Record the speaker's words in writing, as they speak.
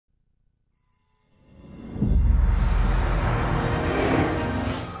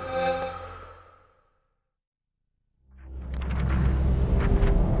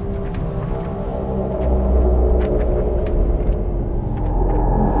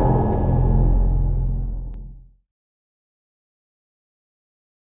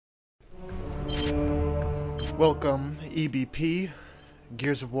Welcome, EBP,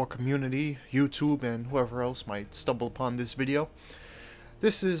 Gears of War community, YouTube, and whoever else might stumble upon this video.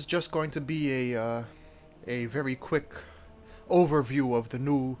 This is just going to be a very quick overview of the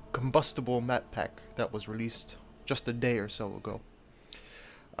new Combustible map pack that was released just a day or so ago.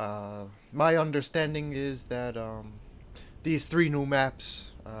 My understanding is that these three new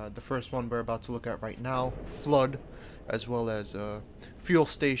maps, the first one we're about to look at right now, Flood, as well as Fuel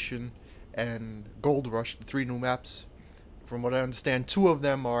Station and Gold Rush, the three new maps. From what I understand, two of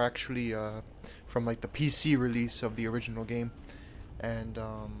them are actually from like the PC release of the original game, and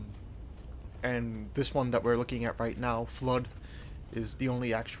this one that we're looking at right now, Flood, is the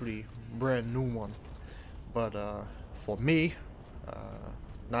only actually brand new one. But for me,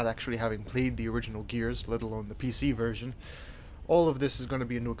 not actually having played the original Gears, let alone the PC version, all of this is going to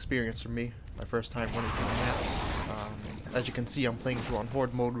be a new experience for me. My first time running through the maps. As you can see, I'm playing through on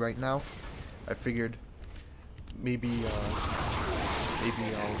Horde mode right now. I figured maybe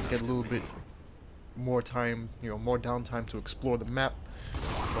I'll get a little bit more time, more downtime to explore the map, but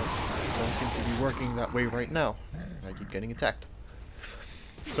it don't seem to be working that way right now. I keep getting attacked.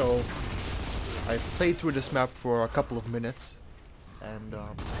 So I've played through this map for a couple of minutes, and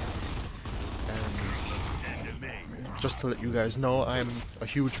just to let you guys know, I'm a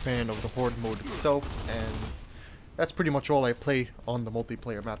huge fan of the Horde mode itself, and that's pretty much all I play on the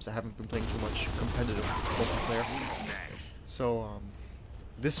multiplayer maps. I haven't been playing too much competitive multiplayer. So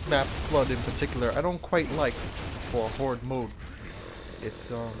this map, Flood in particular, I don't quite like for Horde mode.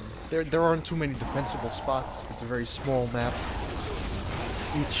 It's there aren't too many defensible spots. It's a very small map.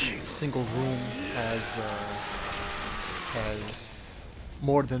 Each single room has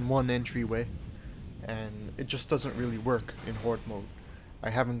more than one entryway, and it just doesn't really work in Horde mode. I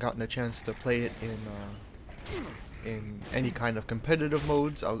haven't gotten a chance to play it in any kind of competitive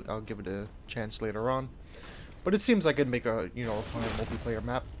modes. I'll give it a chance later on, but it seems like it'd make a fun multiplayer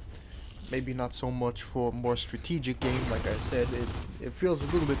map. Maybe not so much for a more strategic game. Like I said, it feels a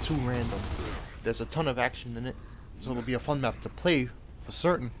little bit too random. There's a ton of action in it, so it'll be a fun map to play for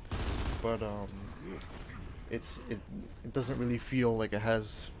certain, but it doesn't really feel like it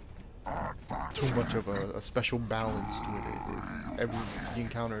has too much of a special balance to it. The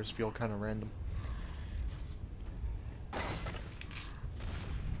encounters feel kind of random.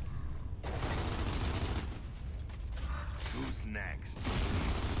 Who's next?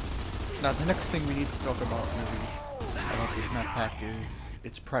 Now the next thing we need to talk about really about this map pack is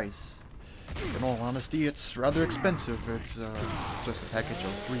its price. In all honesty, it's rather expensive. It's just a package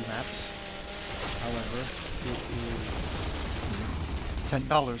of 3 maps. However, it is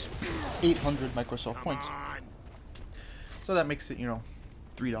 $10, 800 Microsoft points. So that makes it,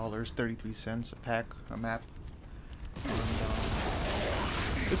 $3.33 a pack, a map. And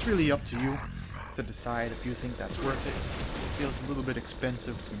it's really up to you to decide if you think that's worth it. It feels a little bit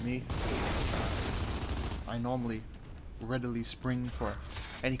expensive to me. I normally readily spring for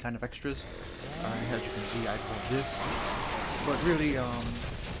any kind of extras. As you can see, I bought this. But really,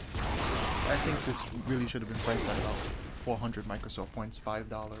 I think this really should have been priced at about 400 Microsoft points,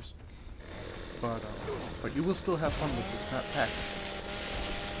 $5. But you will still have fun with this map pack.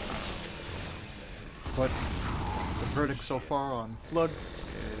 But the verdict so far on Flood is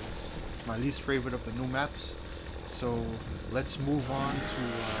it's my least favorite of the new maps. So let's move on to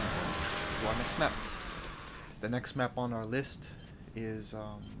our next map. The next map on our list is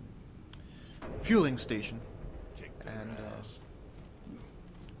Fueling Station, and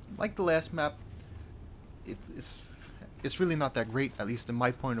like the last map, it's really not that great, at least in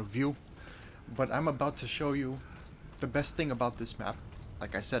my point of view. But I'm about to show you the best thing about this map.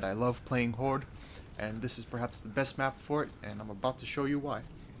 Like I said, I love playing Horde, and this is perhaps the best map for it, and I'm about to show you why.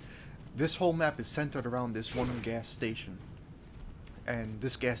 This whole map is centered around this one gas station, and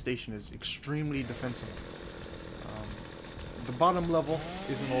this gas station is extremely defensible. The bottom level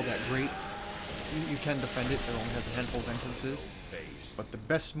isn't all that great. You can defend it, it only has a handful of entrances. But the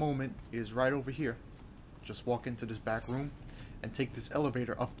best moment is right over here. Just walk into this back room and take this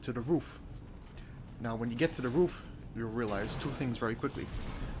elevator up to the roof. Now when you get to the roof, you'll realize 2 things very quickly.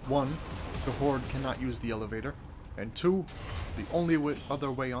 1, the Horde cannot use the elevator. And 2, the only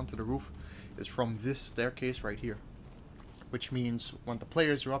other way onto the roof is from this staircase right here. Which means when the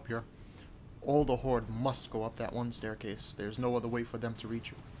players are up here, all the Horde must go up that one staircase. There's no other way for them to reach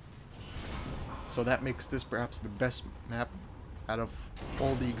you. So that makes this perhaps the best map out of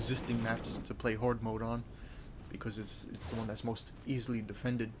all the existing maps to play Horde mode on, because it's the one that's most easily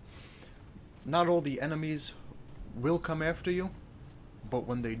defended. Not all the enemies will come after you, but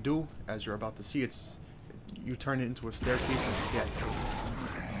when they do, as you're about to see, you turn it into a staircase and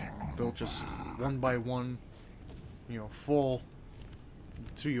they'll just one by one fall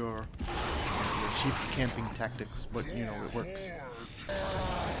to your cheap camping tactics, but it works.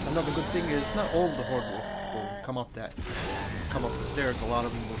 Another good thing is not all of the horde will come up the stairs. A lot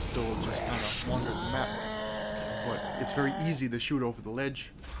of them will still just kind of wander the map, but it's very easy to shoot over the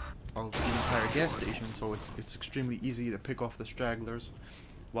ledge of the entire gas station, so it's extremely easy to pick off the stragglers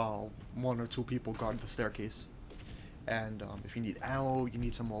while 1 or 2 people guard the staircase. And if you need ammo, you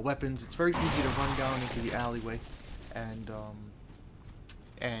need some more weapons, it's very easy to run down into the alleyway and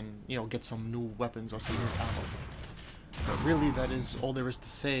get some new weapons or some new ammo. But really, that is all there is to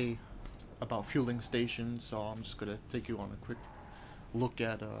say about fueling stations, so I'm just going to take you on a quick look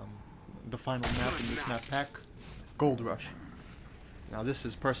at the final map in this map pack, Gold Rush. Now this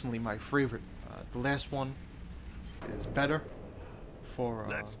is personally my favorite. The last one is better for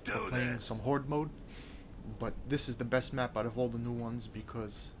playing some horde mode, but this is the best map out of all the new ones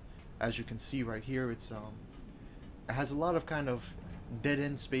because, as you can see right here, it has a lot of kind of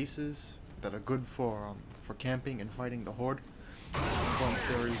dead-end spaces that are good for camping and fighting the horde. But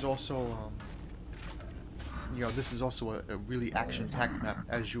there is also, this is also a really action-packed map.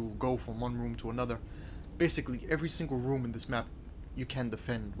 As you go from one room to another, basically every single room in this map you can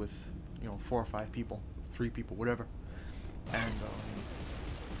defend with 4 or 5 people, 3 people, whatever. And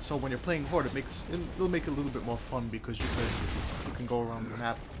so when you're playing horde, it'll make it a little bit more fun because you can go around the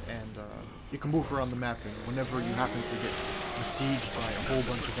map and you can move around the map, and whenever you happen to get besieged by a whole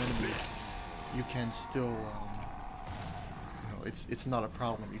bunch of enemies, you can still it's not a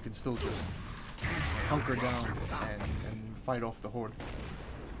problem. You can still just hunker down and fight off the horde.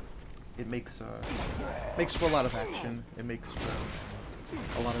 It makes for a lot of action. It makes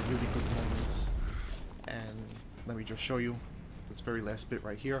for a lot of really good moments. And let me just show you this very last bit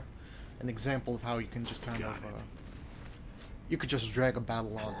right here, an example of how you can just kind of you could just drag a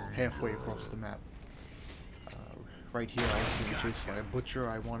battle on halfway across the map. Right here, I was being chased by a butcher.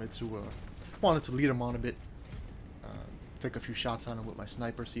 I wanted to lead him on a bit, take a few shots on him with my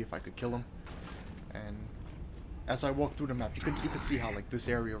sniper, see if I could kill him. And as I walk through the map, you can see how like this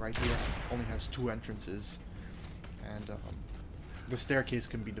area right here only has 2 entrances, and the staircase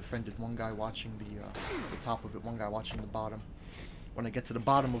can be defended. One guy watching the top of it, one guy watching the bottom. When I get to the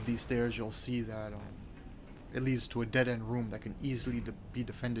bottom of these stairs, you'll see that it leads to a dead-end room that can easily be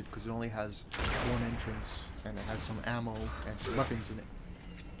defended because it only has 1 entrance and it has some ammo and some weapons in it.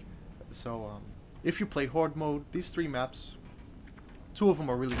 So if you play horde mode, these 3 maps, 2 of them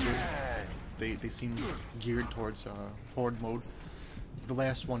are really good. They seem geared towards horde mode. The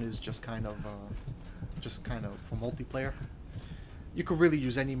last one is just kind of for multiplayer. You could really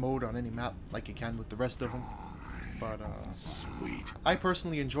use any mode on any map like you can with the rest of them. But Sweet. I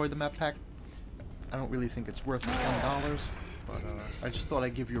personally enjoy the map pack. I don't really think it's worth $10, but I just thought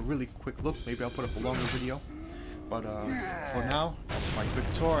I'd give you a really quick look. Maybe I'll put up a longer video. But for now, that's my quick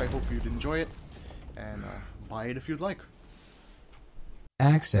tour. I hope you'd enjoy it, and buy it if you'd like.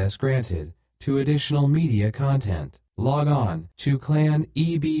 Access granted to additional media content. Log on to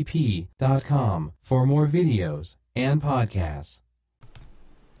clanebp.com for more videos and podcasts.